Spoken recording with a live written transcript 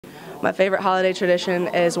My favorite holiday tradition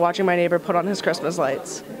is watching my neighbor put on his Christmas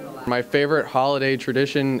lights. My favorite holiday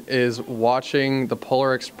tradition is watching the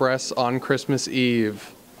Polar Express on Christmas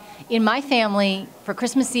Eve. In my family, for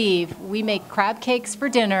Christmas Eve, we make crab cakes for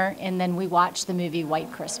dinner and then we watch the movie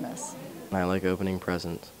White Christmas. I like opening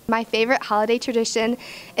presents. My favorite holiday tradition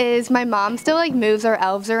is my mom still moves our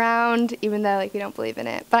elves around, even though we don't believe in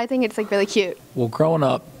it. But I think it's really cute. Well, growing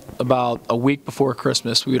up, about a week before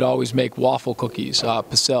Christmas, we would always make waffle cookies,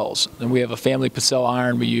 Picelles. And we have a family Picelle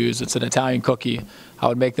iron we use. It's an Italian cookie. I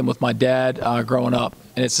would make them with my dad growing up.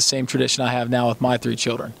 And it's the same tradition I have now with my 3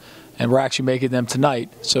 children. And we're actually making them tonight.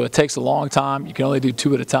 So it takes a long time. You can only do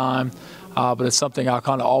 2 at a time. But it's something I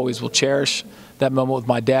kind of always will cherish, that moment with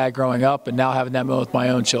my dad growing up and now having that moment with my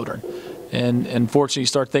own children. And unfortunately, you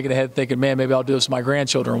start thinking ahead, thinking, man, maybe I'll do this with my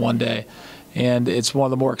grandchildren one day. And it's one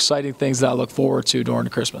of the more exciting things that I look forward to during the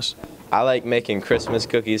Christmas. I like making Christmas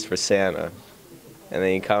cookies for Santa. And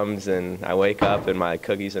then he comes and I wake up and my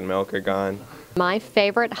cookies and milk are gone. My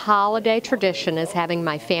favorite holiday tradition is having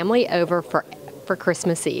my family over for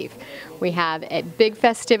Christmas Eve. We have big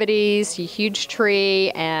festivities, a huge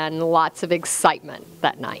tree, and lots of excitement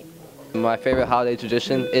that night. My favorite holiday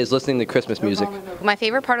tradition is listening to Christmas music. My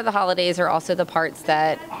favorite part of the holidays are also the parts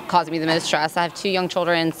that cause me the most stress. I have 2 young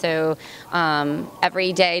children, so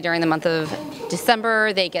every day during the month of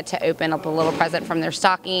December, they get to open up a little present from their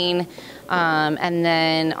stocking. And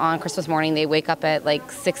then on Christmas morning, they wake up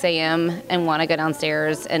at 6 a.m. and want to go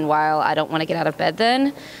downstairs. And while I don't want to get out of bed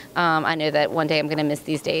then, I know that one day I'm going to miss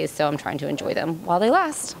these days, so I'm trying to enjoy them while they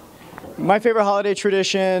last. My favorite holiday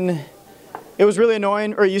tradition, it was really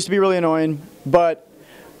annoying, or it used to be really annoying, but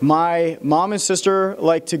my mom and sister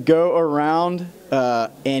like to go around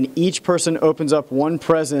and each person opens up one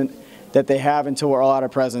present that they have until we're all out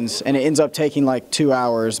of presents, and it ends up taking 2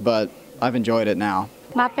 hours, but I've enjoyed it now.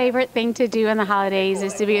 My favorite thing to do in the holidays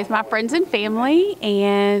is to be with my friends and family,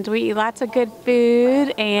 and we eat lots of good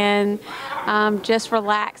food and just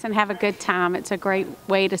relax and have a good time. It's a great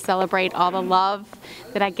way to celebrate all the love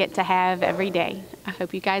that I get to have every day. I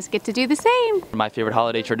hope you guys get to do the same. My favorite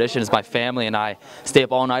holiday tradition is my family and I stay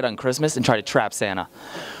up all night on Christmas and try to trap Santa.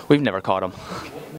 We've never caught him.